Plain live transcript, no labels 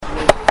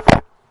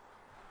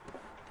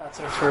That's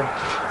our turn.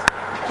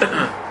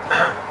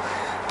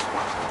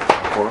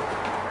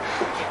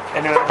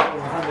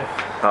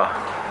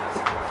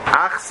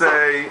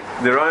 Achsei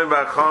Neroim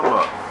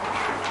Bachama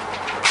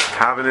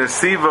having a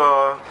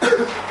siva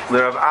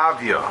l'Rav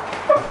Avia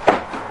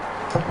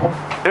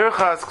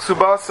Irchas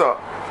Ksubasa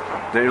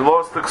that he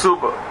lost the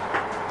Ksuba.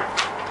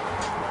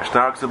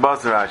 Shtar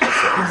Ksubasa Rashi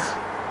says.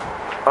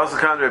 Also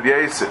can Reb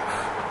Yosef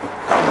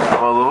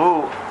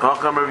Alahu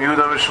Hakam Reb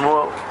Yehuda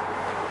Mishmuel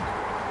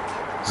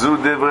Zu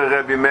Divrei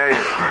Rebbe Meir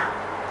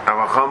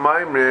Avacham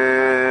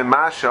Maimre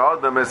Masha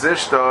Adam Es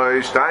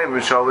Ishtoi Shtayim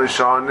V'Shalish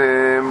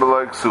Shanim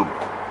B'Loi Ksuba.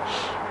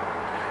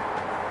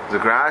 The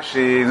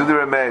Rashi Zu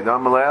Divrei Meir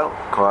Dam Malel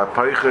Kol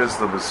HaPoiches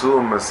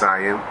L'Besul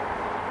Masayim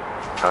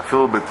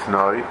Afil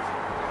B'Tnoi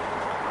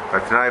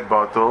B'Tnoi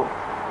Botol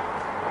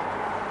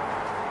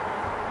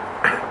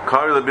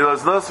Kari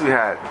L'Bilas Nos we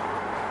had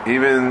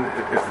even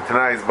if the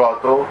Tanai is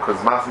bottle,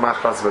 because Mas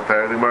Mashpas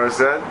V'Ter, the Gemara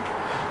said,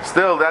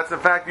 still, that's the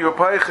fact that your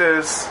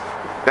Peiches,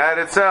 that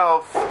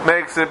itself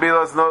makes it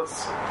Bilas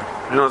Nos.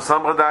 You know,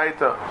 Samcha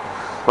Daita.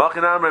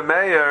 V'Achinam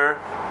Remeir,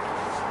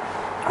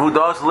 who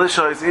does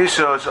Lisha is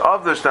Isha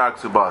of the Shtar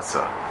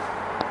Ksubasa.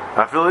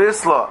 I feel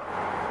Isla.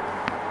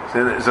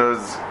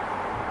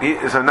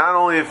 So not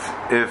only if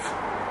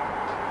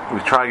we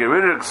try to get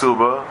rid of the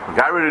Ksuba,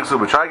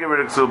 try to get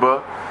rid of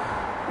Ksuba,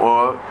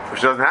 or if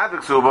she doesn't have the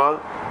Ksuba,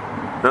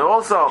 then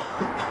also,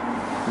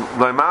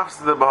 the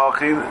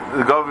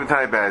Government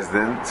type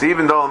Bezdin. So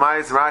even though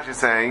Lamais Rashi is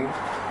saying,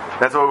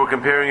 that's why we're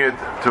comparing it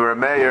to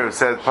Rameir who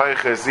said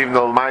Peiches, even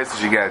though Lamais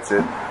she gets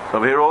it.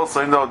 But here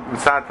also, even though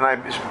Mitzad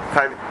Tanai,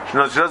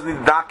 she doesn't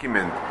need a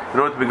document in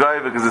order to be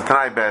Goyim because it's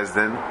Tanai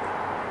Bezdin.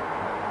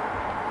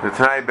 The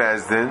Tanai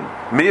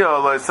Bezdin. Mio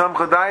loy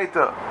Samcha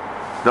Daita.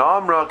 The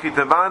Amra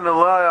Kitavan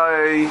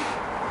loy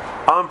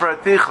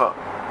Ampraticha.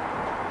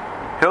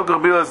 Hilchach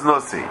Bilas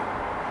Nosi.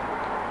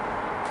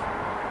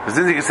 But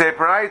since you can say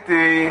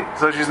Paraiti,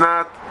 so she's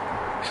not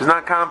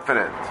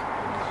confident.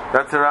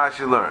 That's how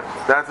Rashi learned.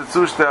 That's a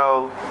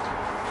Tzustel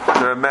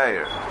to a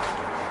mayor.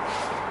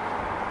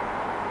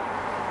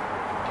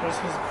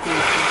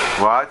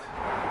 What?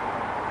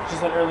 She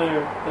said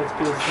earlier that it's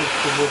because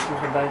it's Muslim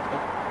from Daita.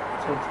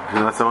 She's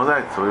not someone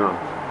Daita, so we don't.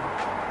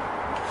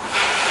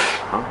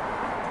 Huh?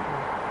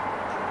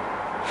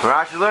 So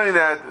Rashi learning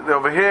that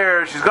over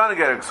here she's going to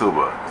get a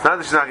Ksuba. It's not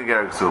that she's not going to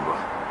get a Ksuba.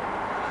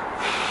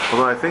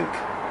 Although I think.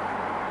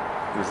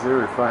 Is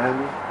there a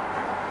Fahani?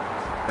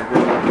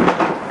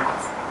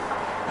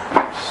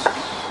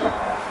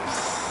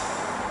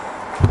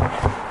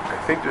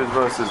 I think there's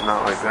verses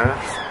not like that.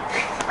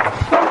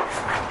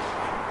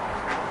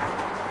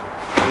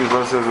 These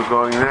verses are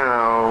going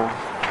now.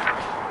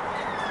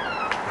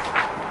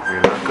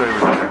 You're not going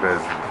with the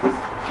best.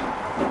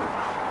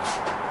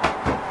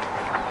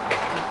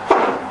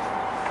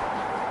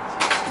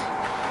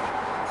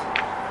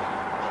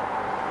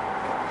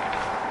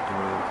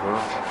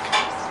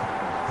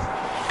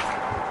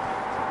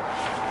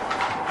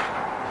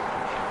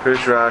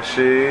 Fish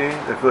Rashi,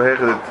 if we have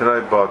the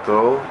Tanai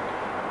bottle,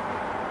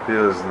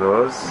 feels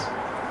nose.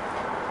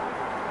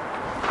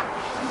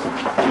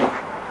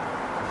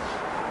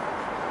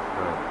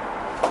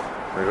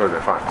 There goes the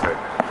fine.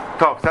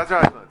 Top, that's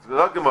right.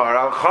 Look,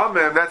 Gemara, Al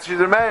Chamim, that's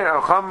Shidr Meir.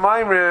 Al Chamim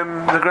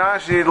Maimrim, the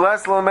Rashi,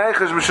 less Lo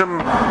Meichesh,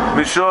 Mishum,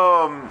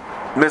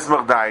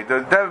 Mismach Dait.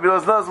 The Tev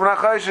Bilas Nos, we're not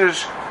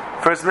Chayshish.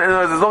 First,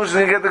 as long as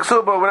you get the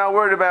Ksuba, we're not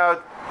worried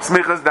about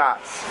Smichas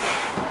Das.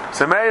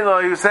 So Meilo,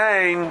 he was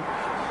saying,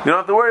 you don't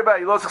have to worry about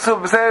it. You lost the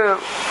Ksuba B'Seder,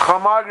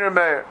 Chamag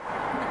Remeir.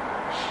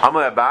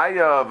 Amar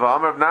Abaya,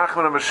 Amar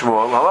Nachman, Amar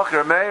Shmuel, Halach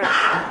Remeir,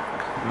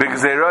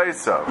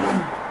 B'Gzeiroisav.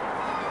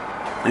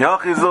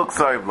 Yachi Zul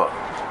Ksayvla.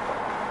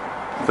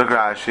 So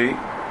Rashi,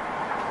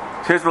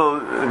 here's the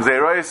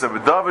Gzeiroisav,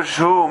 B'Davish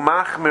Hu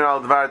Machmir Al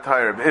Dvar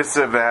Tayyib,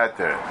 Issa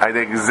V'Heter. I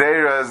think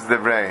Gzeiras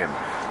Devreim.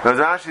 Now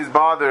Rashi's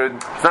bothered,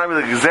 it's not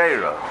really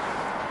Gzeira.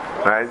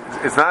 Right?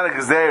 It's not a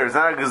Gzeira, it's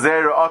not a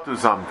Gzeira Otu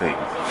something.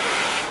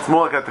 It's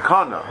more like a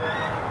takana,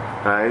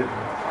 right?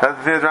 That's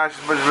the thing that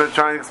Rashi is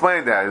trying to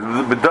explain that.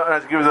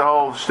 Rashi gives a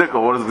whole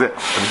shtickle. What is it?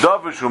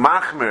 Davishu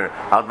machmir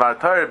al dvar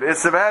Torah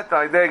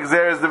b'isaveta idei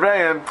gzeres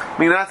devreim. I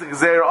mean that's a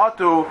gzer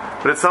otu,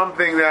 but it's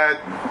something that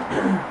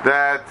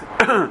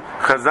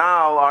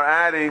Chazal are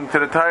adding to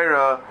the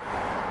Torah.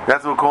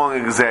 That's what we're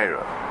calling a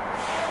gzera.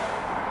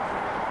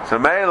 So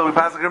Meir, we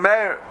pass like a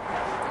Meir.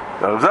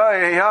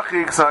 Zay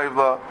yachi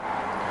ksayvla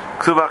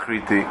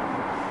ksuvachriti.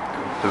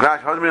 The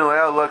Rashi Hadmin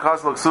Leil Lo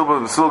Kaslo Ksuba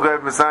V'Sul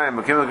Goyim Messiah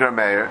Makim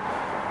L'Krameir.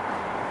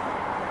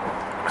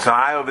 So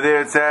high over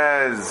there it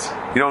says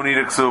you don't need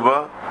a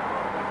Ksuba,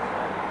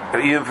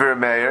 even for a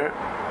mayor.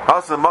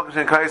 Also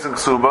Makashin Kais and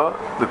Ksuba,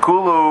 the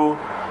Kulu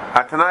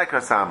Atanai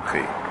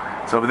Kasamchi.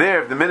 So over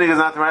there, if the minig is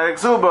not to write a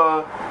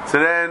Ksuba, so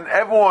then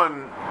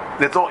everyone,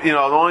 that's all, the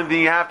only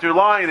thing you have to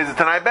rely on is a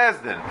Tanai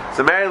Bezdin.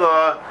 So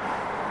Meila,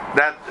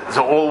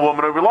 so all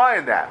women are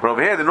relying on that. But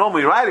over here, they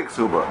normally write a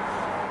Ksuba.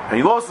 and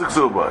you lost the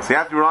ksuba, so you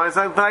have to rely on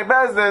something like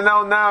Bezdin.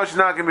 Now she's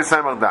not going to be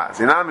Samach Das.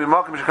 You know,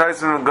 Mimakim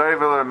Shekaisim and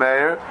Goyvel or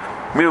Meir,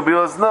 Miu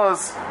Bilas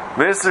Nos,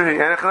 Misri,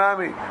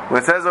 Enechanami.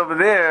 When it says over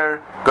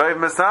there, Goyv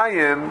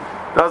Messiahim,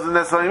 doesn't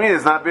necessarily mean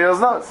it's not Bilas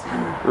Nos.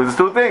 There's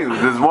two things.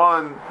 There's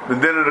one, the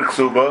din of the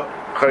ksuba,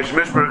 Chayish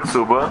Mishper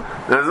ksuba,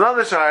 there's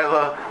another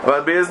Shaila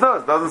about Bilas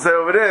Nos. Doesn't say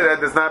over there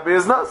that it's not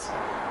Bilas Nos.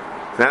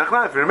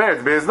 Enechanami, if you're married,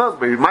 it's Bilas Nos,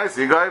 but you might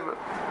see Goyv.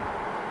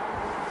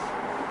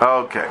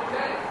 Okay.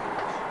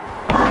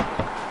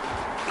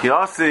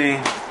 Kiyasi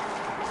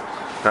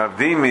Rav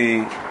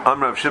Dimi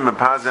Rav Shimon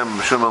Pazem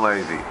Mishum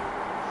Alevi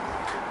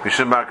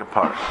Mishum Bar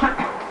Kapar.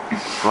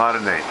 A lot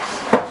of names.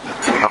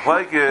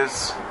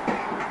 Machlekes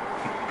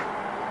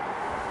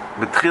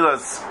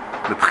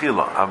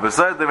Betchila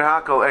Avesayt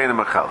Levihakol Ein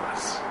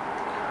Mecheles.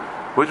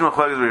 Which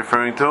Machlekes are we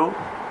referring to?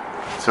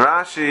 So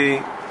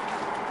Rashi.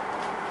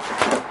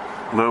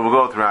 We'll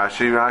go with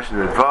Rashi. Rashi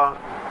Ridva.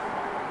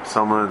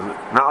 Someone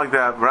not like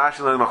that.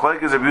 Rashi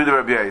Machlekes Rabbi Yehuda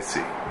Rabbi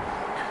Yaisi.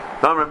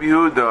 Nam Rabbi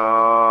Yehuda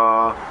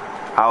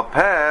Al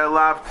Peh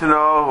Lav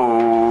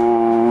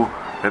Tanohu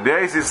Rabbi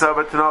Yaisi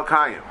Sabat Tano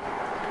Kayim.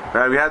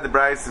 Right, we had the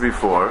Bryce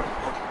before.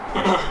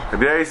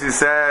 Rabbi Yaisi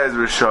says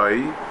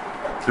Rishoi.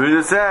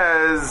 Yehuda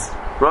says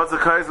Ratza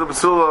Kais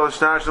L'Basulo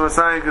Shnash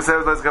L'Masayim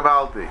Kasev L'Es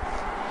Kabalti.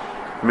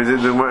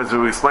 As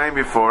we explained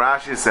before,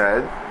 Rashi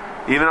said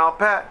even Al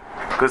Peh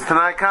because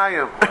Tanai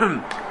Kayim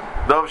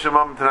Dov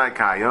Shemam Tanai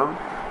Kayim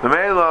the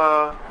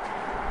Mela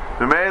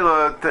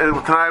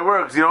Tanai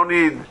works. You don't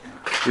need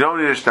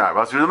a star.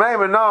 But the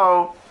Mela,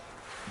 no.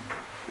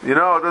 You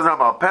know, it doesn't have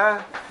Al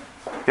Peh.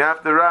 You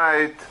have to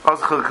write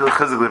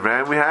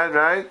we had,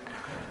 right?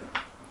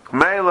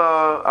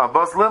 Mela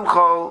Abbas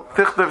Limchol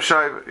Tichtav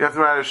Shayver. You have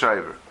to write a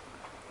Shayver.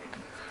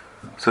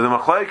 So the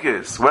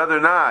Machlekes, whether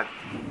or not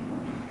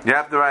you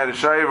have to write a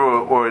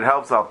Shayver or it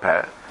helps Al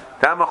Peh,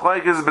 that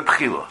Machlekes is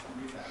Betchila.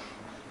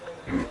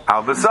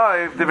 Al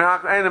B'Sayif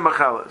Tivihak Ein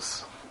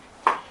Mecheles.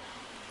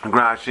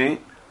 Grashi,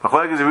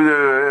 Machlekes is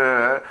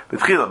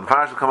Betchila.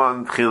 Mefarish will come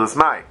on Tchilas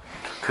Mai.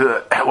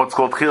 What's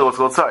called Tchila? What's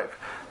called Sayif?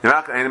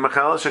 Tivihak Ein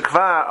Mecheles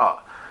Shekvar.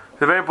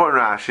 It's a very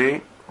important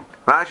Rashi.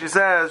 Rashi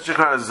says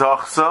Shekvar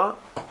Zochsa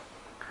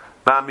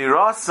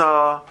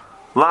V'Amirasa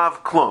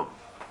Lav Klum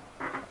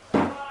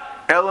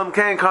Elam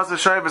Kain Kasa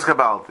Shayvus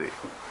Kabalti.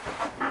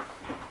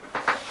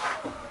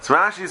 So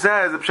Rashi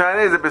says the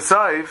Pshat is a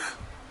B'Sayif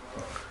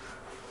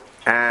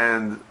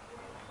and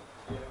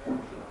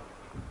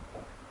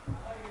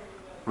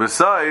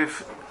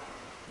B'Sayif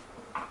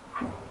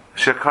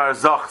Shekar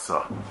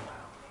Zochsa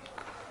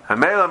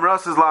Hamelam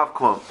Rasas Lav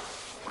Klum.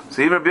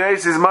 So even Rabbi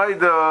Yossi is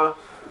Maida,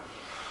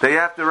 they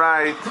have to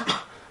write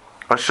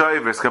a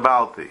Shayvus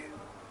Kabalti.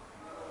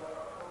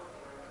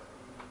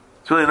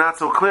 It's really not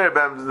so clear,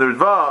 but the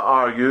Ritva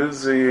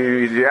argues,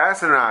 he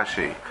asks in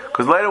Rashi,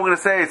 because later we're going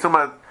to say it's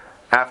about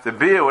after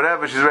B or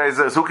whatever, she's raised,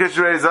 so who can she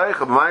raise Zeichel?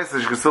 But Maisa,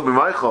 she can still be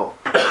Michael.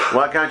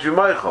 Why can't you be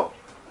Michael?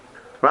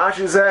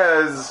 Rashi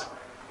says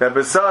that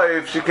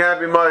besides she can't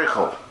be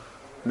Michael.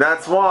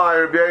 That's why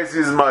Rabbi Yossi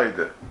is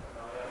Maida.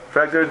 In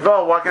fact, the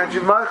Ritva, why can't you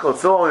be Michael? It's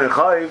still only a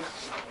Chayiv.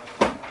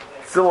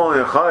 Still only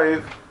a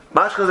Chayiv.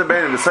 Mashkas are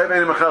baiting, the Saif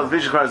Ein Mechel,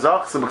 Vishikar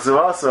Zachsa,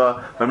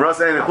 B'Ksivasa, Memras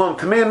Ein Klum,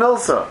 to me and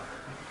Milsa.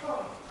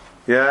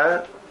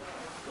 Yeah?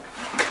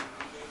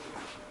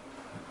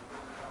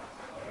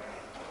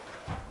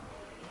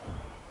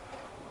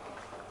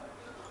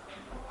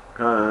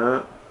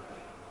 Because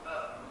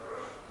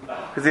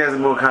he has a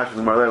more conscious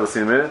than Marley, we'll see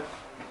in a minute.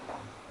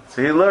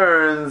 So he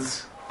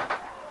learns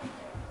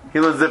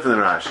different than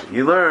Rashi.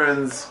 He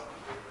learns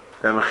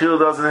that Mechil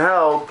doesn't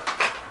help.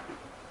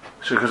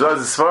 Because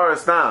it's as far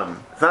as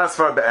Tam. It's not as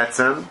far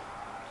Be'etzem.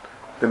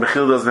 The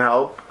Mechil doesn't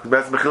help.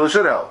 Because Mechil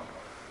should help.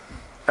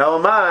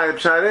 Elamai, the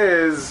Pshat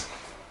is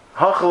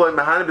Hachaloi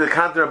Mahani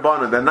B'Dekantar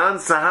Abana. The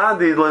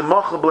non-Sahadi Loi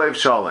Mochel B'Leiv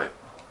Shalem.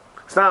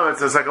 So now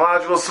it's a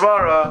psychological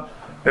svara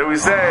that we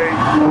say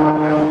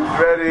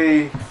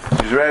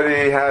she's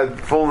ready, had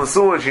full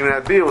Nesuah, she didn't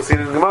have B, we'll see it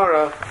in the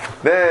Gemara.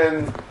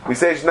 Then we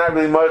say she's not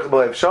really Mochel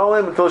B'Leiv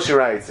Shalem until she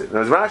writes it.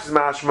 Now, as Rashi's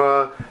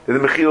mashma, that the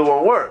Mechil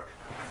won't work.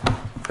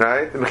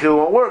 Right? The Mechil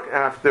won't work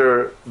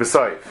after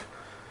B'Sayif.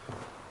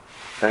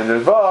 And the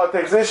Ritva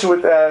takes issue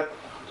with that.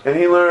 And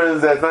he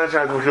learns that not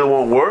Shad Mechil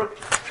won't work.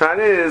 Shad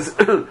is,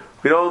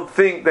 we don't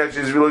think that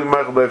she's really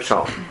Michael B'Lev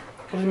Shalom.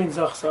 What does it mean,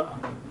 Zachsa?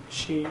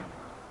 She's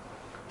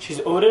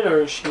owed it,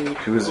 or she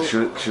was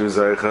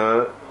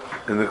Zaycha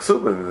in the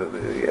Ksuba.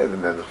 Yeah, the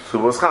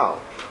Ksuba was Chal.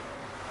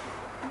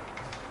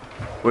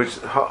 Which,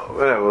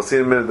 we'll see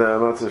in a minute.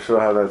 I'm not so sure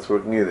how that's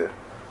working either.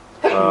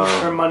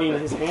 Her money in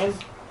his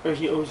hands, or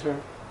he owes her?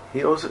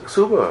 He owes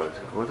Ksuba.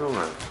 What do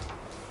I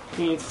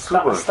It's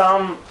Stam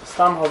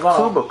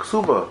Hava.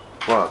 Ksuba.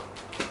 What?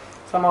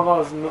 Stam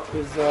Hava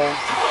is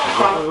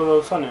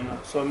son,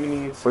 so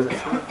meaning it's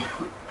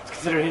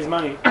considered his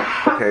money.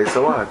 Okay,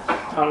 so what?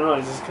 I don't know.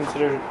 Is this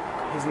considered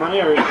his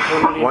money or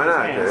why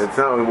not? It's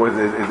not.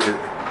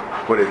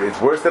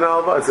 It's worse than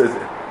Alva. It's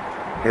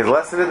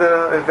less than it.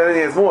 If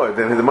anything, it's more.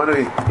 Then the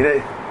money.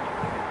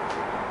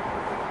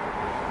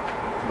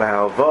 By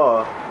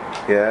Alva,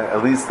 Yeah,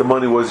 at least the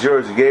money was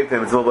yours. You gave to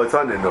him. It's no like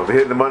Sunday. Over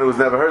here, the money was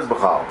never hers.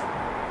 B'chal.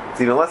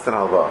 It's even less than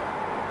halva,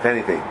 if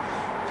anything.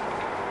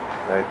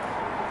 Right?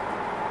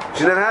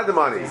 She never had the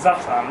money.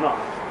 Zacha, no.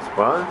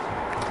 What?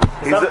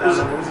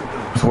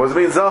 So what does it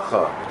mean,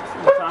 zacha?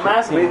 I'm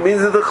asking. It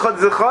means that the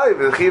chayiv,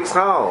 the chiyuv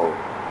schal.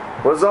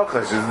 What is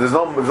zacha? There's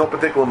no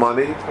particular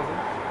money.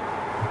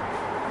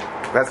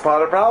 That's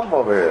part of the problem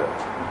over here.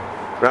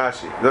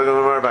 Rashi, look at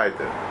more about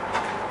it.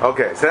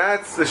 Okay, so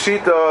that's the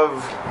sheet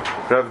of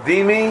Rav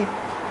Dimi,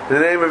 the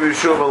name of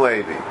Yeshua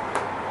Malevi.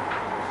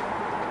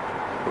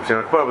 We're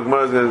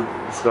going to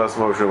discuss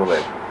more Yeshua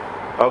Malevi.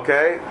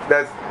 Okay,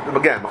 that's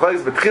again.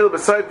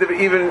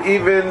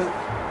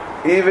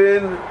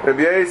 Even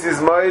Rabbi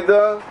Yosef's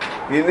Maida,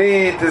 you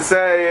need to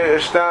say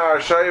Shtar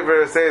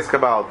Shayver says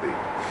Kabalti.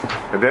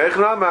 There's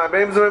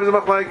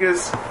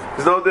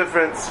no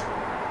difference.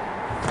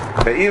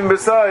 Even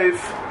B'Saif,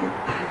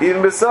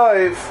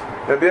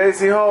 Rabbi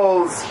Yosef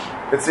holds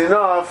it's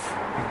enough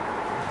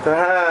to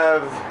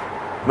have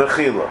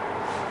Mechila.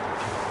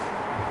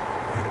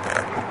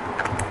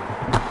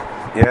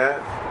 Yeah?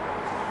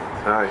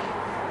 Alright.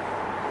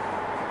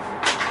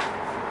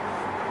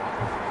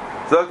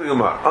 Zok the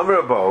Gemara. Amr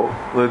Abo,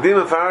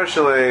 L'dim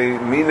Farashalei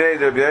Minei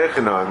Rabbi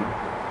Yechanan,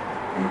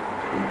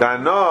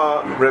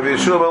 Dana Rabbi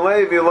Yeshua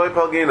Malevi Eloi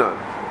Palginan.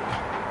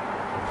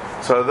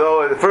 So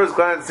though at first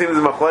glance it seems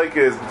the machlekes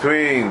is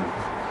between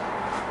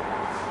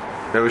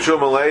Rabbi Yeshua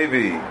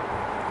Malevi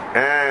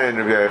and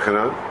Rabbi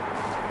Yechanan,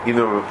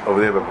 even over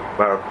there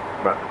Bar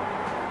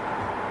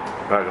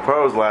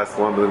Kaparo's last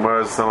one, but the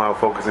Gemara is somehow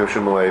focusing on Rabbi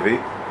Yeshua Malevi.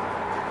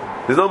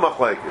 There's no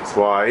machlekes.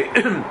 Why?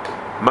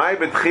 My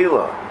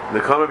betchila, the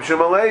Kam Rabbi Yeshua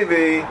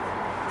Malevi,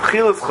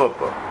 tchilas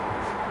chuppah.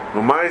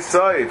 My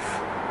saif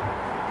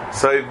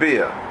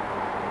bia.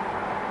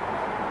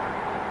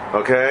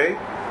 Okay?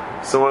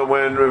 So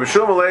when Rabbi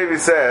Yeshua Malevi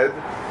said,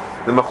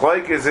 the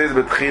machlekes is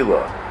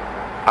betchila,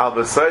 al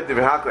b'saif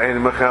divihak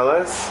ein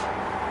mecheles.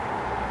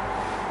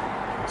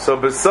 So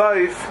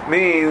b'saif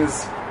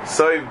means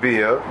saif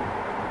bia,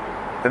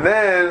 and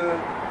then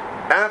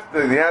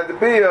after you had the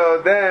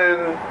bia,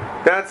 then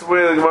that's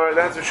where the Gemara,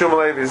 that's what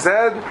Shmuel Levi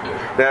said,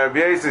 that Rabbi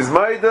Yosef's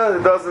Maida,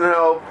 it doesn't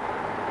help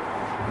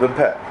the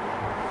pet.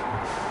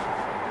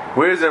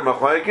 Where is there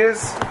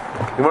machlekes?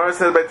 The Gemara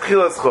said by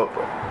tchilas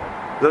chuppah.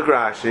 Look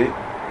Rashi.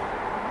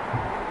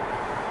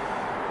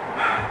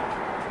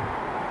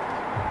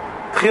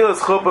 Tchilas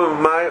chuppah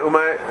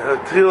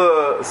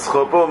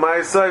my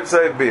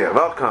saif bia.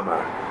 Val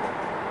kamar.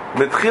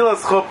 Mit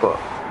tchilas chuppah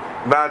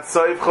ba'at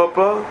saif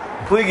chuppah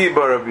pligi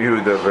bar Rabbi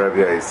Yehuda v'Rabbi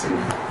Yosef.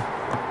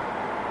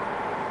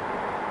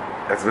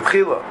 That's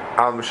betchila.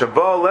 Al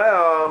mishabah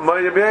leah my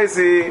Rabbi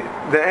Yosef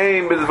the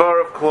aim b'dvar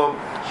of klum.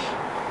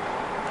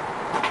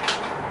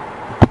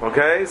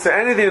 Okay, so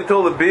anything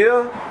until the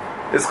bia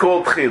is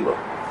called tchila.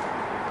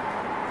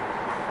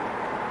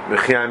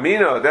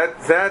 V'chiamina,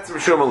 that's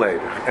Rishon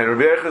Malevi. And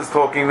Rabbi Yechanan is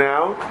talking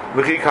now.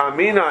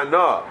 V'chikamina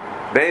na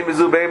bein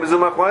bezu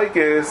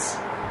machlaikis.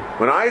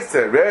 When I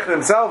said, Rabbi Yechanan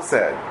himself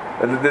said,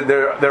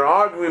 they're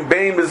arguing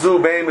bein bezu.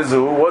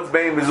 What's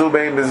bein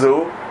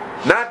bezu?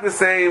 Not the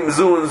same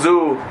zu and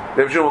zu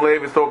that Rishon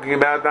Malevi is talking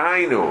about. The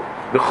hainu,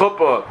 the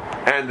chuppah,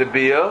 and the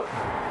bia.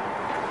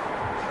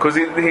 Because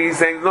he's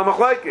saying no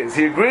machlaikis.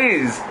 He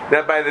agrees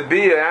that by the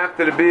bia,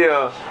 after the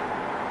bia,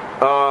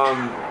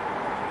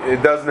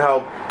 it doesn't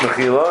help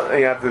mechila.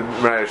 You have to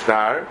write a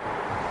shtar.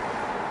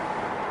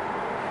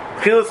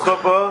 Tchilas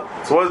chuppah.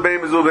 So what's bein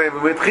bezu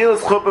bein? With tchilas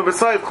chuppah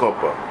b'saif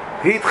chuppah.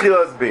 He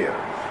tchilas bia.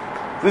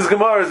 This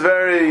Gemara is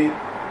very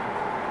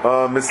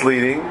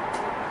misleading.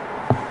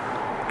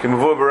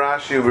 Kimavur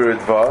barashi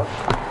u'beritva.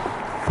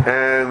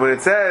 And when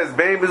it says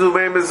bein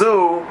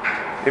bezu,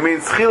 it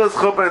means tchilas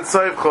chuppah and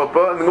saif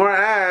chuppah, and the Gemara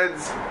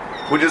adds,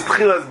 which is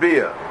tchilas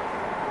bia.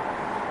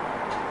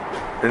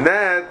 And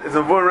that is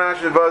a more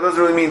rational, but it doesn't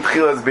really mean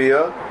tchilas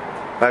bia.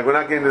 Like we're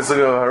not getting this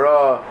sugya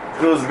hara,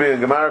 tchilas bia,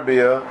 and gemar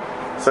bia,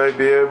 saif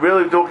bia.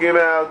 Really talking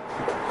about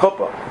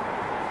chuppah.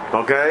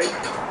 Okay?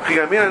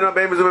 Chigamina no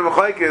bein bezu bein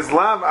machlaikis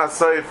lav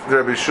asayif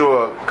Rabbi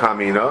Yeshua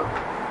kamina,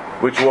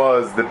 which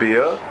was the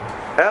bia.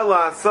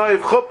 Ela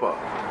asayif chuppah,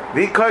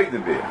 the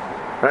kaiden bia.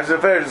 Rashi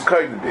Farish is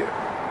kaiden bia.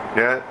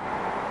 Yeah.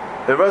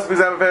 The rest of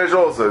the Farish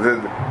also.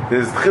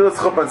 There's tchilas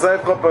chuppah and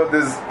saif chuppah.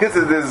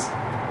 There's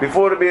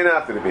before the bia and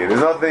after the bia.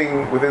 There's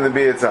nothing within the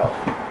bia itself.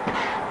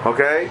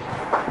 Okay?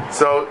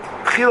 So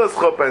tchilas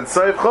chuppah and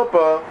saif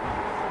chuppah,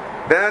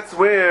 that's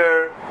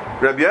where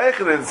Rabbi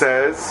Yechanan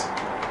says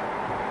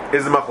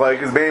is the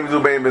machlaikis bein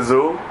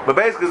bezu, but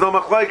basically there's no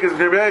machlaikis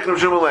between Rabbi Yechanan and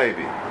Shmuel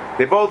Levi.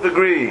 They both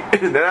agree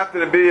that after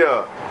the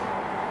bia,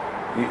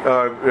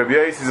 Rabbi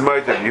Yosef is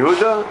married to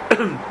Yehuda,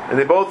 and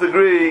they both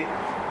agree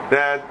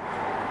that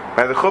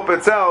by the chuppah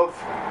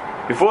itself,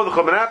 before the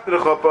chuppah and after the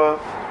chuppah,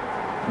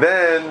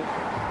 then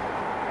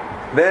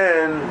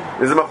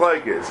there's a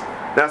machlaikis.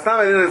 Now, it's not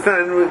I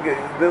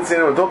didn't see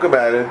anyone talk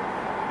about it.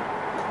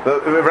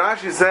 But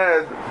Rashi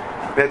said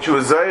that she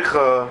was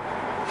zaycha,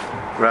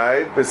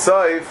 right?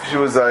 B'saif, she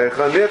was zaycha,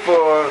 and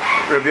therefore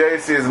Rabbi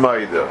Yosef is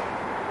maida.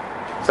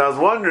 So I was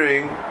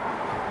wondering,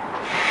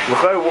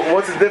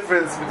 what's the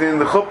difference between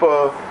the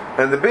chuppah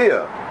and the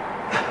bia?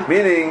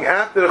 Meaning,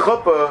 after the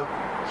chuppah,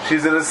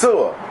 she's in a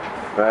suah,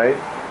 right?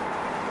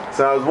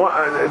 So I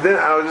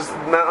was just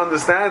not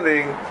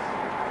understanding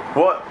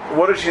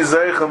what is she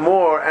zeicha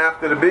more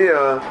after the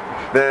bia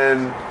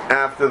than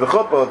after the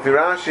chuppah.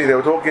 Firashi, they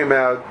were talking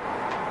about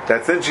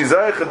that since she's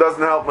zeicha,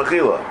 doesn't help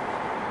mechila.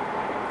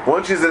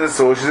 Once she's in a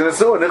suah, she's in a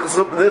suah.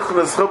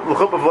 Nichnas chuppah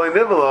v'lei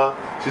nivela,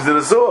 she's in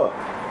a suah.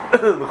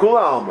 The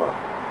kula alma.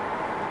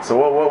 So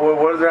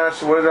what is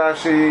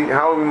Rashi?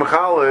 How are we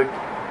mechalik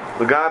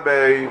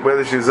l'gabe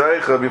whether she's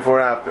zeicha before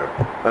or after?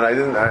 And I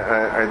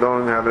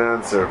don't have an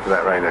answer for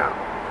that right now.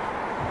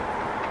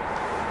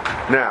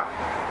 Now,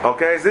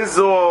 okay,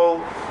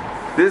 so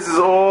this is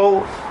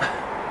all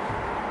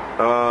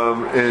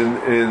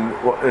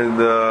in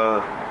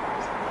the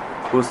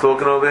who's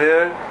talking over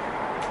here?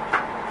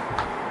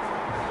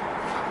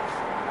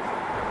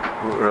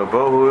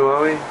 Rabbo, who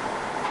are we?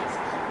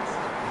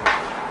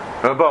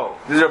 Rabbo.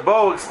 This is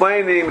Rabbo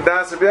explaining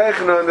Das Rabbi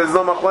Yechanan. There's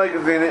no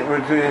machlokes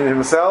between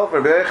himself,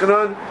 Rabbi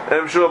Yechanan, and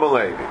Rabbi Shua ben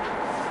Levi.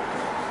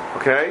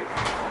 Okay,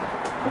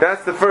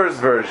 that's the first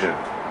version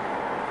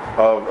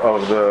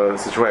of the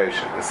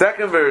situation. The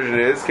second version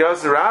is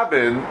Kios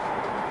Rabin,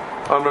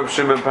 Amr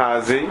Shimon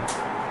Pazi,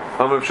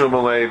 Amr Shua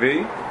ben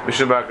Levi,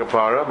 Mishum bar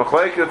Kapara,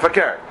 machlokes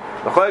Fakir,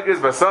 machlokes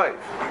Basayif,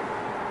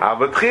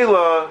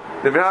 Avatchila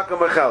Nevihaka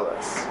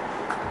Mechelas.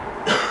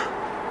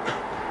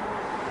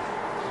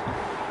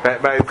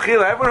 By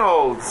Tchila, everyone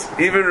holds,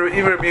 even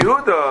Rabbi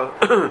Yehuda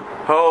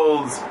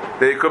holds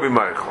that it could be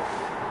Meichel.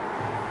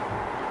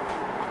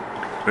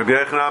 Rabbi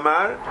Yechanan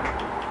Amar,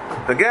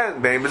 again,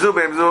 Bein Bezu,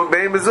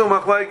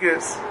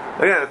 Machlaikis.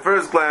 Again, at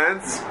first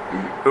glance,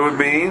 it would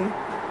mean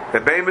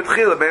that Bein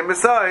Betchila, Bein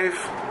Besaif,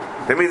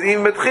 that means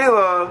even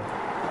Betchila,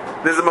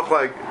 there's a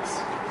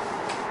Machlaikis.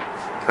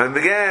 And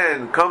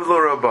again, comes Lo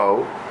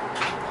Rabbo,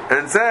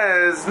 and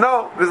says,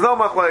 no, there's no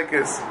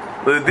Machlaikis.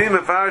 I'll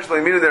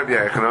explain Rabbi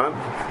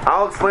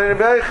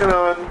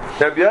Yechanan.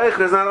 Rabbi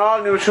Yechanan is not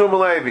arguing with Shua ben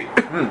Levi.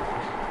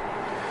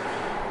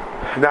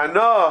 Now,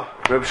 no,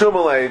 Rabbi Shua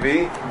ben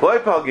Levi, loy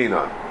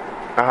palginon,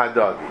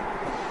 ahadagi.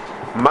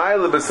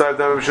 Ma'ila b'sayv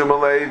dam Rabbi Shua ben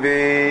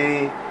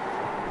Levi,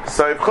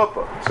 sayv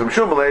chuppah. So Rabbi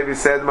Shua ben Levi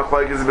said,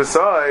 machlokes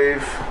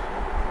b'sayv.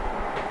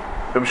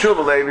 Rabbi Shua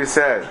ben Levi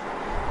said,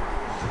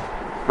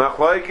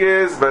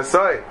 machlokes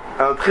b'sayv.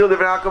 Al tchil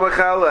devei hakam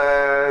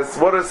acheles.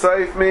 What does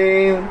sayv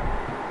mean?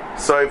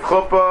 Soif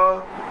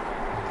chuppah,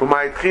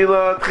 umay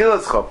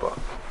tchilas chuppah.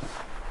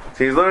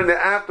 So he's learned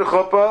that after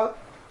chuppah,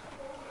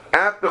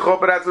 that's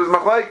what his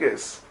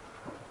machlokes.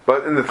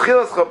 But in the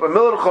tchilas chuppah,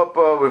 middle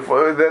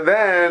chuppah,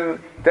 then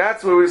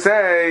that's where we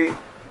say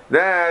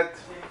that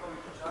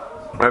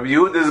Rabbi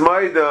Yehuda is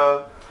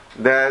maida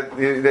that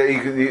he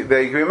could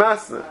be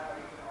masna.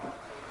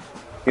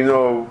 You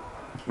know,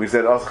 we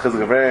said also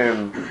chizuk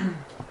avreim.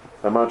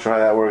 I'm not sure how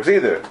that works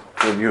either.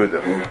 Rabbi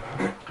Yehuda.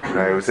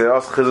 Right, we say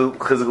also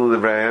chizikul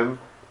devreim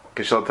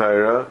kishal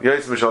Torah,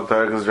 yais mishal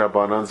Torah because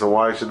Rabbanan. So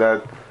why should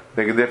that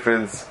make a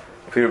difference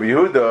for Rabbi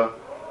Yehuda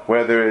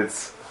whether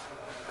it's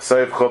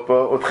sayif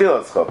chuppah or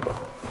tchilas chuppah?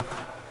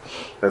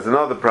 That's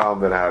another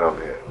problem that I had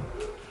over here.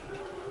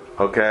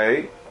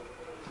 Okay,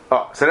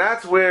 so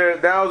that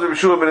was Rabbi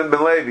Shua ben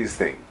Levi's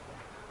thing.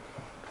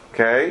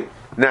 Okay,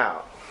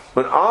 now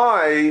when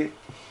I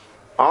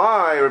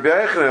Rabbi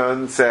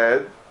Yechanan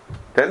said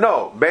that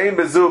no, bein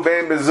bezu,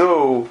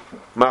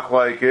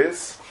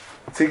 machlokes.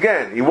 See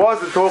again, he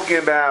wasn't talking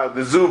about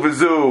the zu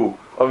v'zu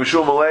of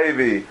Shua ben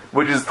Levi,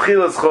 which is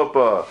tchilas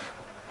chuppah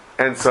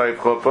and sayif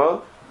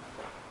chuppah.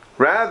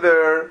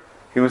 Rather,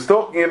 he was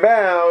talking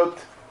about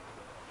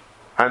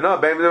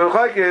bein bezu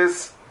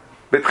machlokes,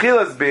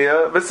 betchilas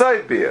bia,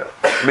 v'sayif bia,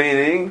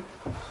 meaning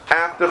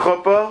after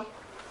chuppah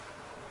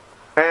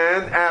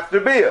and after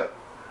bia.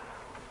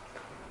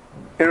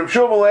 In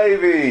Shua ben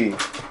Levi,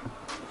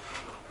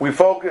 we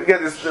focus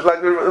again. This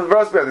like the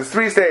verse. There's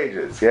three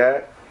stages.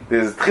 Yeah,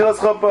 there's tchilas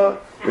chuppah,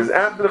 there's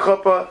after the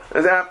chuppah,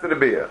 there's after the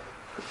bia.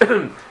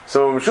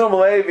 So Shua ben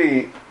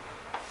Levi,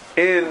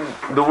 in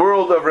the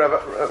world of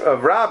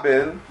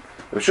Rabin,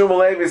 Shua ben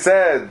Levi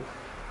said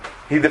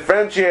he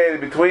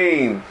differentiated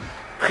between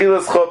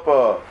tchilas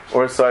chuppah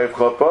or sayif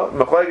chuppah.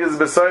 Machlokes is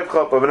b'sayif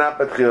chuppah, but not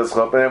b'tchilas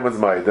chuppah. And everyone's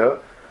maida.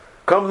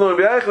 Comes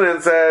Rabbi Yechanan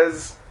and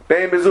says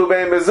bein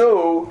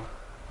bezu,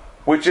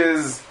 which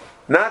is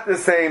not the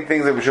same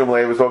things that Rabbi Shua ben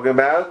Levi was talking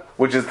about,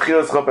 which is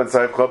tchilas chuppah and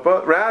sayif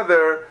chuppah.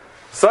 Rather,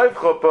 sayif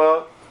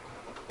chuppah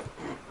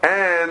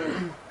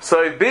and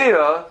sayif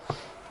bia,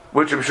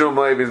 which Rabbi Shua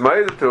ben Levi is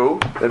ma'adah to,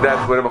 and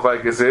that's what the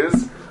machlokes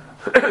is.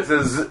 It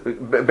says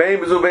bein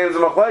bezu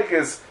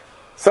machlokes,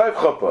 sayif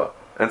chuppah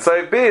and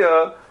sayif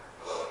bia.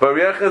 But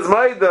Rabbi Yechanan is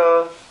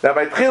ma'adah that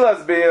by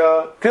tchilas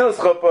bia, tchilas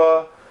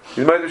chuppah,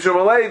 he's ma'adah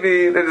Shua ben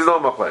Levi that there's no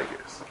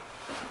machlokes.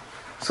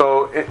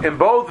 So in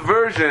both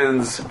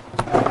versions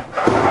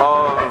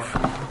of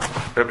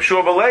Rabbi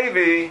Shua ben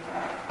Levi,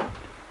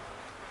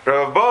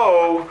 Rav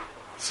Bo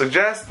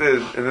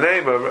suggested in the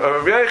name of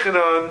Rabbi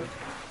Yechanan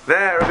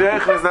that Rabbi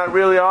Yechanan is not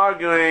really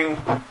arguing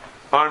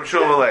on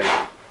Shua ben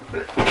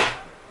Levi.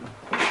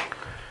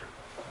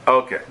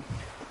 Okay.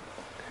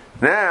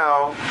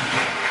 Now,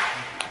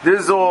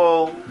 this is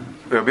all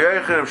Rabbi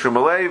Yochanan,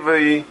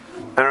 Shmuel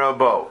and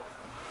Rabbo.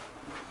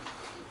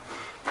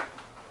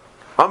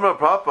 Amra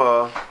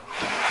Papa.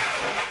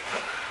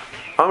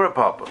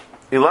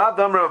 Ilad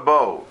Amra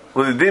Rabbo.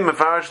 L'didim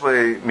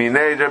mefarshli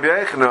minei Rabbi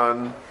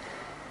Yochanan.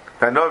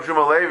 Tanov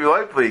Shmuel Levi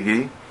like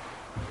pligi.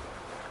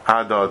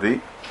 Hadadi.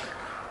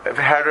 If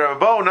had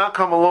Rabbo not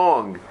come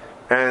along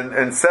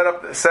and set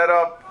up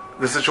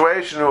the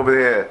situation over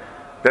there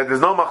that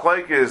there's no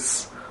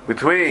machlekes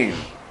between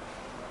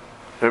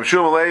Rabbi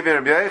Shmuel Levi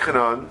and Rabbi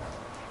Yochanan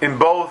in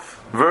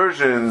both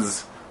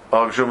versions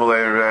of Shmuel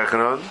Levi and Rabbi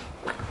Yochanan,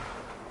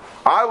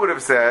 I would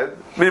have said,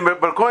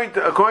 but according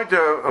to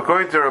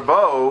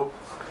Rabbo,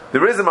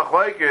 there is a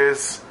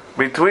machlekes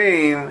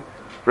between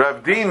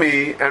Rav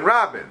Dimi and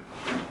Rabin.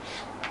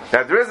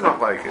 That there is a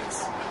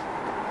machlekes.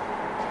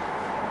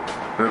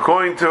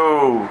 According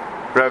to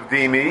Rav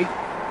Dimi,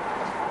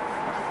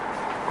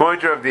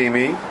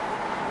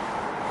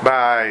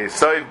 by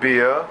Saif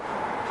Bia,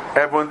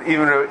 everyone,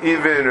 even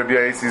Rabbi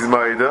Yaisi's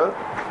Maida,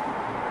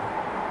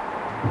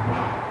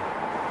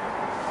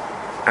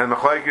 and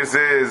machlekes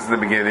is in the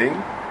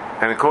beginning,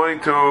 and according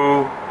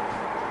to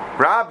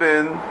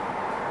Rabin,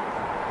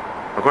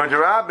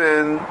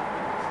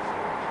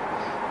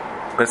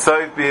 by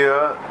Saif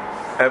Bia,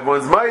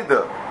 everyone's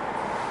Maida.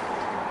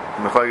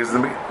 Machlekes is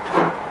in the beginning.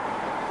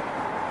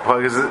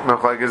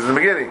 Machlekes is in the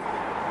beginning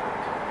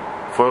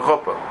for a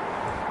chuppah.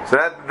 So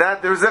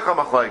that there's zikha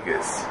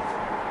machlekes.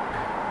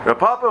 Rav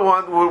Papa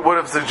would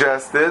have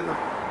suggested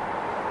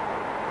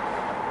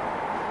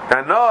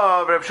that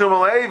no, Rav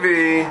Shmuel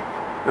Levi.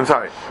 I'm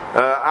sorry,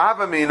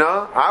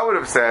 Avamina. I would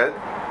have said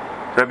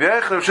Rabbi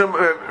Yochanan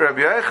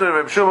and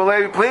Rav Shmuel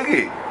Levi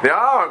pligi. They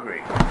are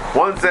arguing.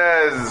 One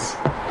says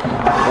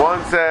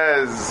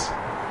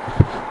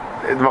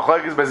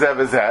machlekes b'zeh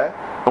v'zeh,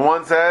 and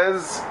one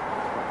says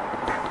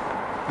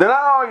they're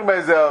not arguing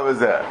by zeh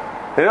v'zeh.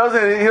 He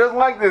doesn't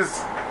like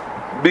this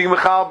being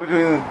mechal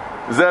between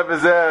zeh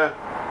v'zeh,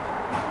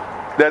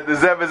 that the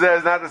zeh v'zeh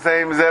is not the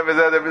same zeh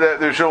v'zeh that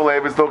the Shmuel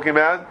Levi is talking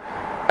about,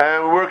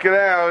 and we work it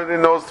out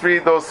in those three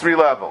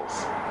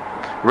levels.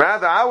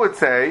 Rather, I would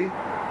say,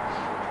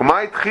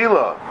 my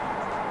tchila,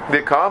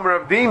 the kamer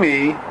of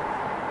dimi,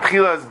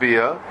 tchilas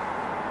bia,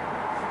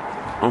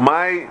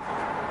 my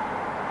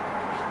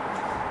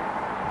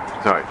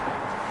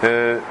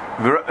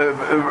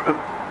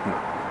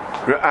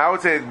I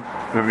would say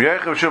Rav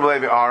Yochanan and Shmuel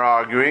Levi are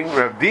arguing.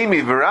 Rav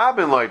Dimi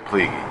v'Rabin like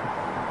pligi.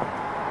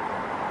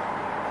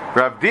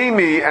 Rav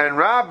Dimi and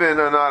Rabin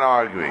are not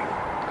arguing.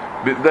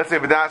 Let's say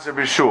B'dasar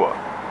B'Shua.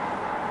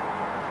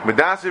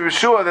 B'dasar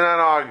B'Shua, they're not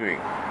arguing.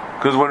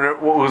 Because what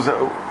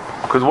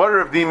did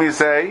Rav Dimi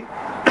say?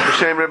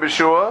 B'Shem Rav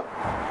B'Shua,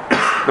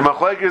 the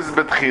machlekes is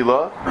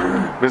b'tchila.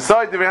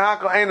 B'sayt the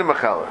v'hakel ain't a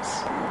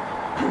mechelas.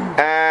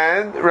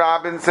 And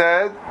Rabin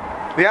said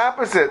the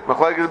opposite.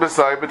 Machlekes is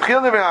b'sayt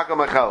b'tchila the v'hakel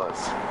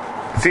mechelas.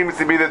 Seems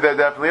to be that they're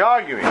definitely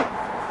arguing.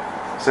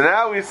 So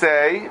now we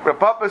say Rav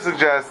Papa is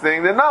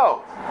suggesting that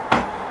no.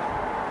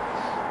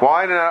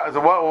 Why?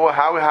 So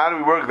how do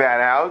we work that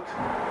out?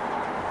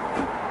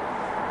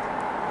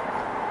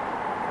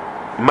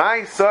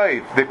 My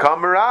Saif, the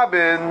Kamer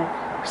Rabin,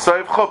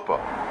 Saif Chuppah.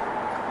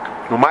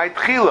 My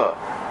Tchila,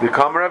 the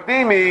Kamer of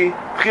Dimi,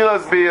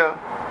 Tchilas Bia.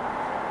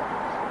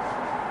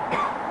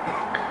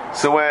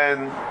 So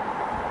when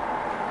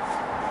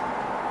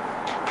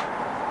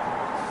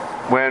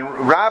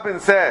Rabin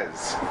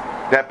says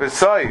that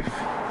B'Saif,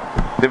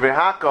 the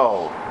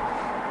V'Hakol,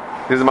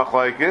 is a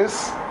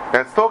machlekes,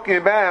 that's talking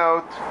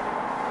about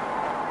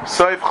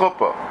Saif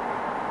Chuppah.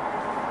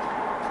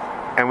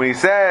 And when he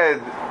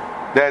said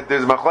that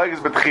there's machlekes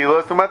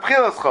b'tchilas, to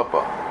matchilas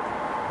chuppah.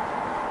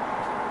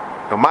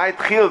 So my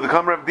tchil, the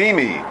Kamer of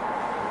Dimi.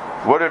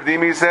 What did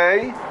Dimi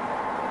say?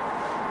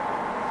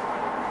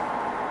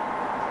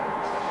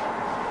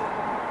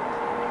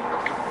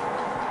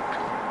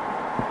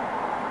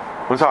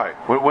 I'm sorry.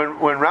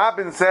 When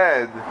Rabin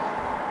said,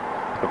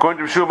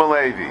 according to Shmuel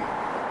Levi,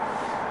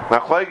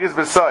 machlekes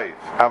b'saif,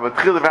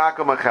 avatchil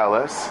v'hakol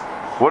macheles.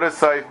 What does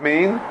saif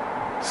mean?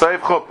 Saif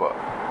chuppah.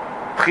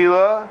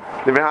 Tchila,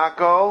 the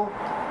v'hakol.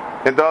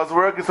 It does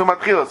work. It's a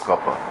matchilas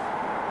chuppah.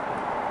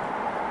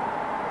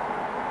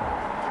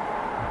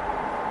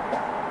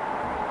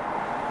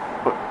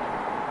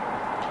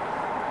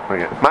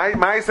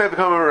 My saif the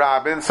Kamer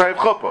Rabin, saif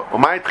chuppah.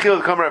 My tchila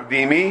the Kamer of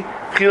Dimi,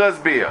 tchilas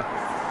bia.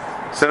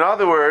 So in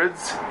other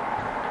words,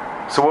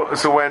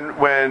 so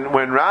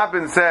when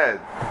Rabin said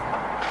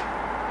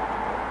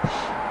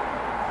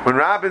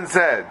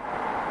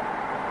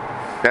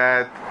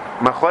that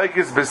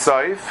machlekes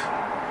b'saif,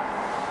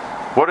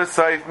 what does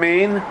saif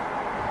mean?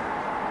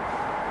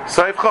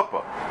 Saif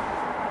chuppah.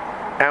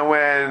 And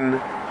when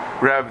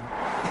Rav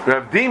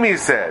Dimi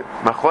said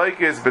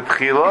machlekes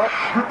b'tchila,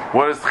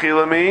 what does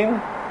tchila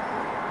mean?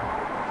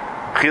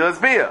 Tchilas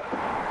bia.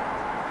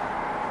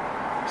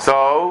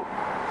 So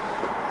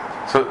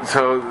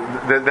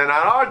they're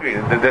not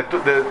arguing. Let's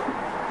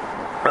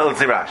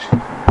see Rashi.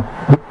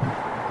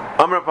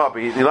 Amr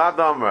Papi, Ilad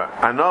Amr.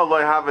 I know lo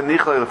have a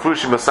nichla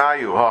lefushi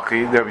masayu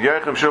hachi. There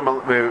Yerichem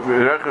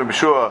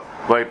B'Shua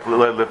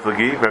lo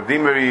liflagi. Rav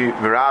Dimeri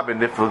v'Rabin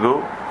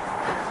niflagu.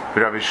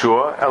 Rav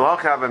Yeshua el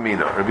hachi have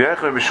amina. Rav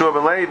Yerichem B'Shua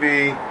ben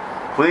Levi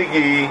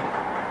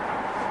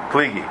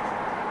pligi.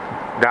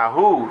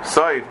 Dahu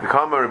soif the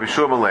Kamar Rav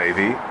Yeshua ben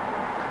Levi.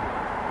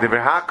 The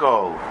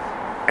V'Hakol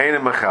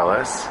Einem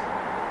Mecheles.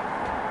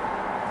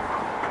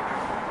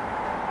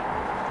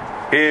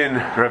 In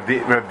Rav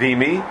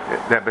Dimi,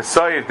 that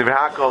beside the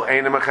V'Hakol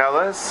Einem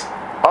Mecheles,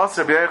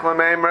 also Rabbi Yechon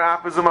Meimer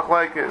Apazu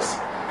Machlekes.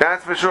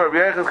 That's for sure.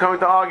 Rabbi Yechon is coming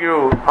to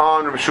argue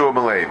on Rav Shua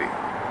ben Levi.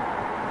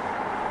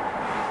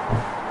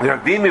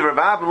 Rav Dimi Rav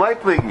Abin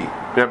Leipligi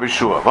Rabbi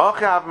Shua.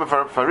 V'Achav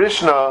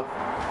Mefarishna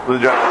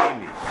L'Rav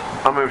Dimi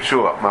Am Rav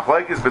Shua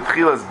Machlekes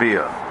B'Tchilas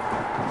Bia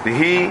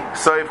V'Hi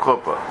Soif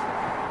Chuppah.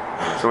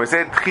 So when we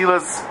say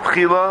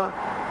Tchila,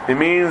 it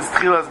means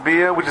Tchilas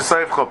Bia, which is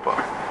Soif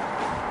Chuppah.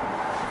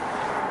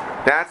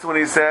 That's when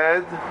he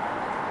said,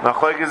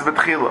 Machlekes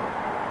B'Tchila.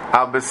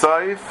 Al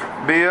B'Soif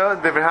Bia,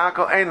 the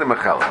V'Hakol Einem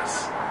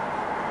Mecheles.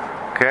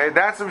 Okay,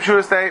 that's a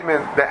sure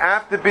statement. That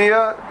after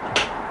Bia,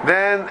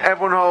 then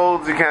everyone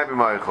holds you can't be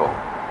Meichel.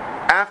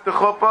 After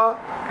Chuppah,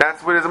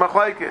 that's what is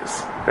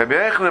Machlekes. Rabbi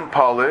Yechon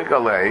Polig,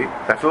 Alei,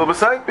 that feel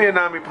B'Soif Bia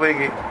Nami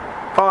Pligi.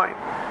 Fine.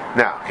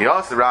 Now, he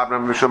also Rabbi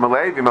Mishum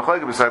Alevi,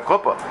 Machlekes B'Soif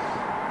Chuppah.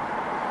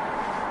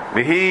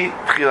 V'Hi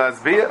Tchilas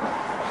Bia.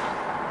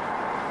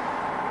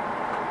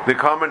 The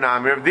Kamar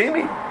Nami of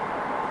Dimi.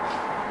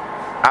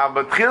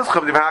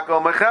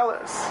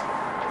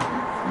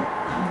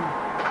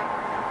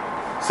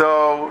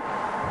 So,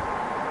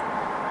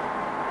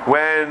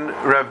 when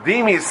Rav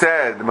Dimi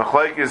said the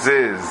Machlekes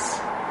is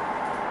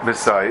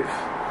B'Soif,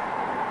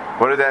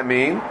 what did that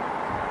mean?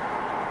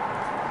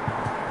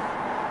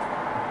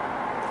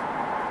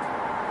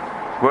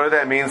 What did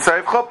that mean?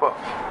 Soif Chuppah.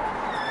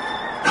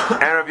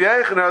 And Rav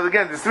Yechon,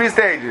 again, there's three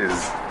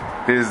stages.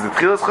 There's the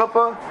Tchilas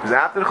Chuppah, there's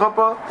after the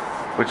Chuppah,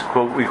 which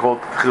we call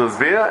Tchilas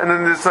Bia, and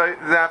then there's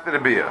after the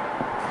Bia.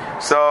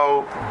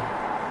 So,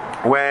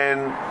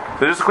 when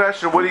there's just a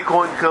question of what are you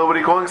calling Tchil, what are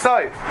you calling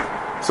Saif?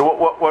 So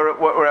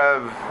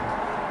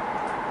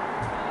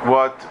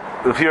what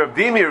if here of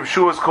Dimi, Rav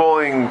Shua is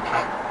calling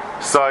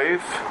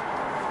Saif,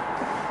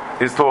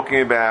 is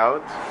talking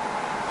about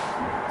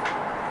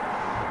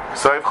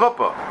Saif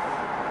Chuppah.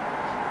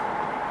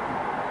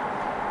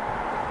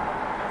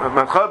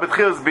 I'm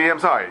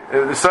sorry.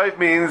 Saif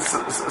means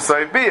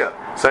Saif Bia.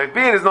 Saif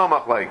Bia is no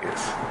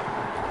Machlekes.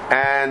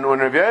 And when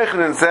Rav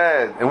Yochanan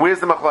said, and where's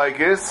the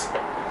Machlekes?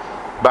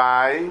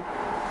 By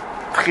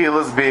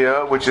Tchilas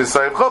Bia, which is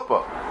Saif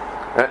Chuppah.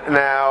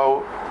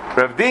 Now,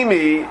 Rav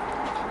Dimi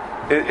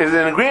is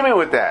in agreement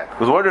with that.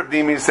 Because what did Rav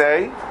Dimi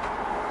say?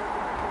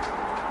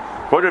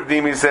 What did Rav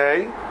Dimi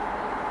say?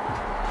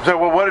 So,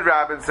 what did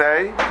Rabin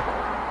say?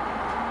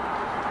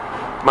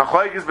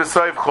 Machlekes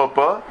b'Saif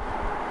Chuppah,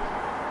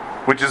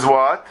 which is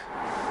what?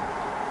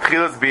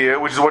 Tchilas Bia,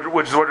 which is what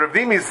Rav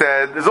Dimi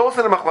said, is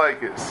also the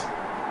Machlekes.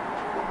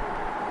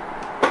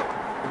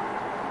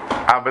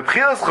 But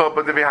Tchilas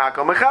Chuppah to be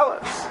Hakal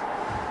Mecheles.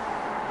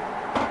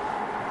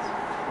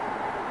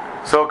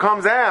 So it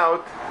comes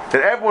out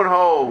that everyone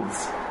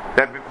holds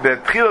that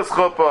Tchilas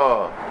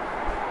Chuppah,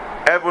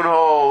 everyone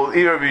holds,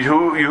 even if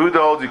Yehuda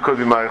holds, you could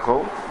be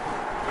Michael.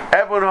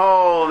 Everyone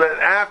holds that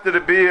after the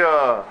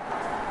Bia,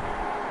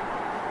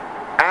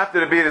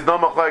 there's no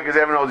Machlekes,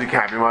 everyone holds you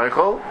can't be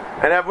Michael.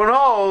 And everyone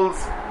holds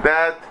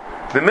that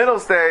the middle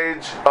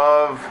stage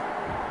of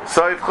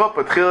Saif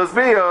Chuppah, Tchilas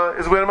Bia,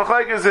 is where the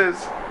Machlekes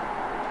is.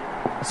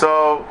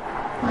 So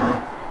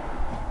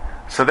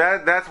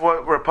that's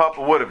what Rav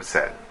Papa would have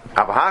said.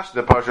 Abahash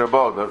the Pasha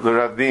Bo, the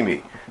Rav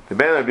Dimi, the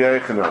Ben of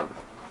Yechanan,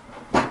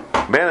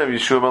 Ben of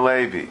Yeshua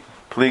Levi,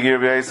 Pligi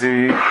Rav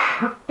Yasi,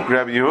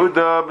 Rabbi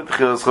Yehuda,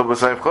 Tchilas Chuppah,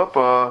 Saif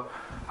Chuppah,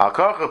 Al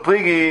Karcha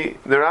Pligi,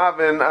 the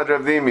Rabin ad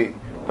Rav Dimi,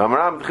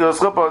 Amram Tchilas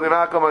Chuppah, the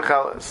V'Hakol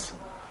Mecheles.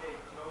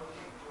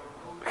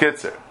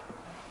 Kitzer.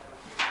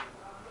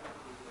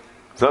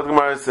 So what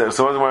does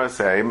Gemara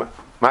say?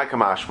 My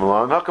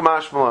Kamashmalon, no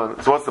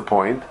Kamashmalon. So what's the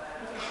point?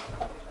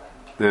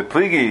 The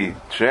pligi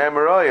Trei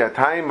Maroya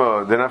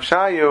Taimo the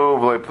Nafshayu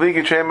v'loy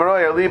pligi Trei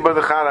Maroya liba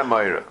the Chara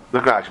Meira.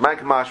 Look, Rashi. My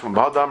Kamashmalon.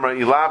 B'Had Amar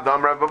Ilav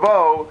Damar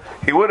Babo.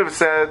 He would have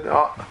said.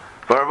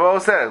 Rabo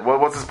said,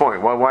 what's his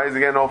point? Why is he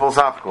getting all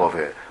philosophical over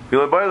here? He's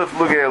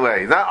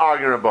not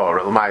arguing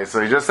Rabo,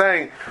 so he's just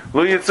saying,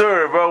 Lu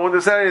Yitzur, Rabo wouldn't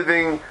have said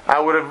anything, I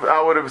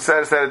would have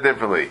said it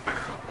differently.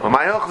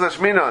 My Hilchas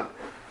Hashminon,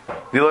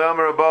 Dilay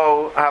Amar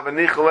Rabo, have a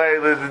Nicholay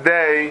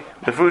L'Dei,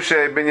 the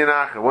Fushe Bin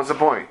Yanacha. What's the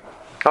point?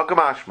 Halkam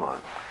Ashman.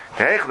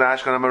 Heich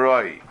Dashkan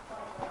Amaroi.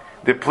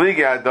 The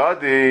Pligi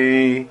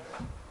Adadi,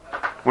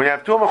 when you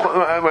have two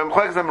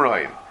Mechlekes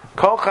Amaroi,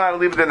 Kol Chad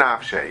Liv the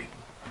Nafshe.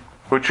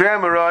 Utrei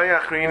Amaroi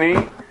Achrini,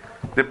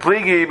 the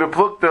Pligi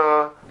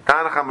Beplukta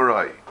Tanach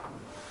Amaroi.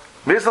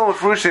 Misal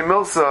L'Frushi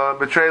Milsa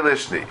Betrei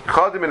Lishni.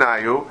 Chodim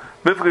Inayu,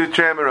 Mifli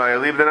Utrei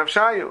Amaroi, Liv the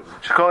Nafshayu.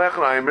 Shekol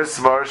Echon Aimer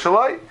Svar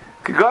Shaloi.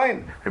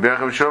 Kigoin. Rabbi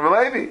Yechon Shom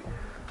Levi.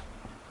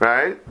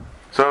 Right?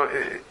 So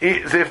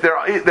if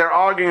they're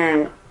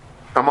arguing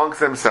amongst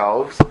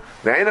themselves.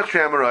 Ve'enach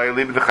she'amarai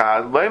libed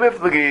echad lo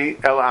miflagi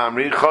el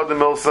amri chad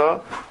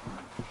milsa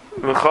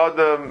v'chad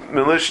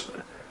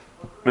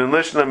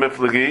milishna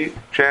miflagi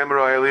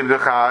she'amarai libed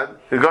echad.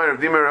 The going of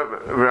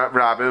Dima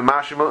Rabbi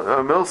Mashi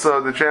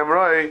Milsa the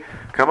she'amarai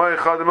kamay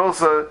chad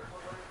milsa.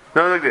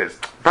 No, like this.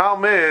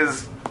 Problem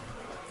is,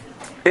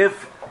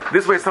 if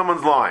this way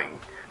someone's lying.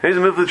 If two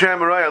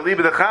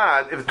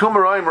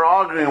Marayim are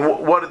arguing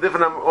what a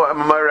different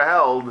Amayra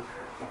held,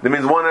 that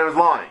means one is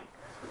lying,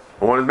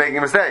 or one is making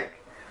a mistake.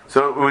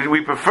 So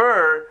we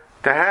prefer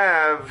to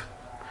have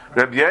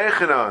Rabbi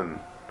Yechanan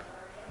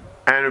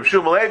and Rabbi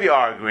Shmuel Levi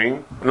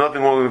arguing,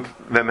 nothing wrong with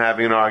them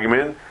having an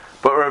argument,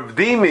 but Rav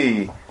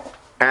Dimi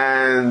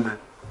and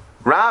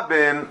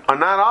Rabin are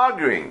not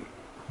arguing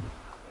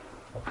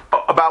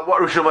about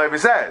what Rabbi Shmuel Levi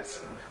says.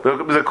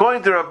 Because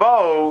according to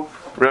Rabbo,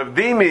 Rav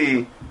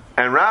Dimi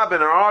and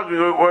Rabin are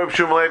arguing what Rabbi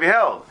Shmuel Levi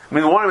held. I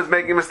mean, one of them is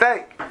making a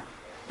mistake.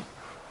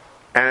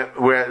 And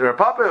where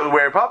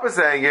Papa is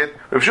saying it,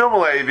 Rabbi Shmuel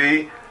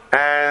Levi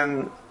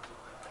and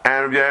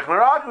Rabbi Yechon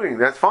are arguing.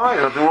 That's fine,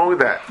 nothing wrong with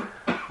that.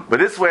 But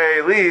this way,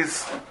 at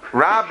least,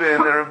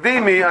 Rabin and Rav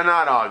Dimi are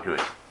not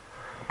arguing.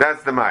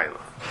 That's the Maila.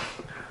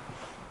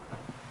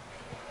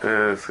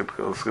 Skip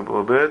a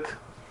little bit.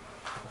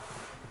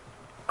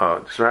 Oh,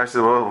 just Rashi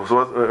said, well, so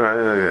what?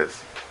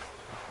 Yes.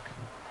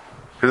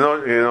 There's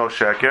no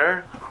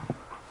sheker.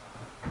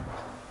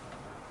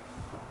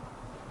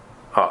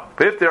 Oh,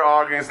 but if they're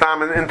arguing in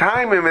time,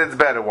 it's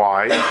better.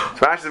 Why?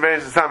 So Rashi is very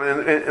interesting.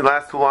 In the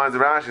last two lines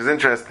of Rashi is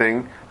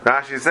interesting.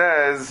 Rashi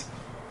says,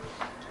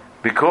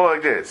 because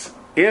like this,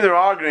 either they're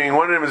arguing,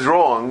 one of them is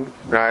wrong,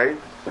 right?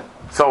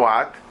 So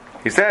what?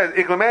 He says,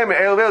 oh,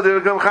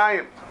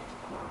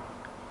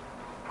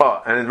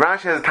 and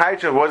Rashi has a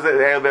taich what is it?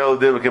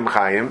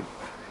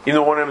 Either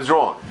one of them is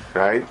wrong,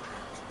 right?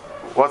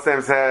 What's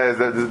name says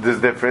that there's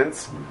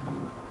difference,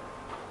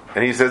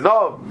 and he says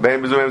no. The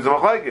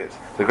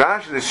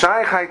Rashi the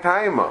Shai Chai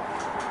Taima,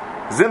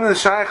 Zim the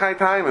Shai Chai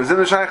Taima, Zim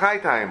the Shai Chai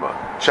Taima.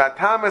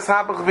 Shatam es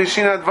hapach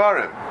v'shina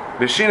dvarim,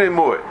 v'shina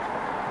mu'et.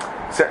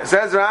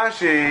 Says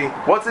Rashi,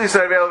 what's the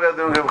Yisrael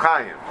Elav Dim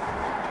Chaim?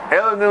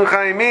 Elav Dim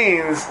Chaim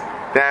means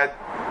that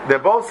they're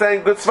both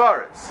saying good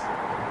svaras.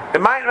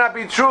 It might not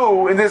be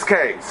true in this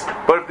case,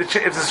 but if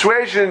the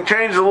situation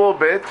changes a little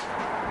bit,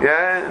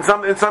 yeah, in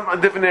some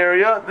different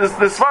area, the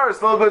svara is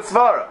still a good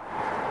svara.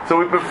 So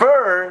we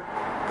prefer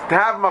to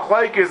have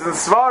machlekes and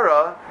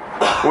svara,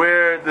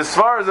 where the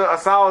svara is a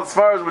solid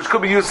svara which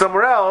could be used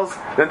somewhere else,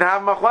 than to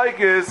have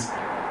machlekes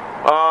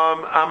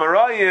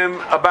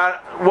amarayim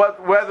about what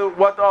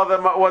the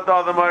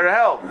other Mara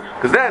held,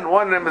 because then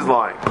one of them is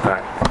lying. All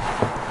right.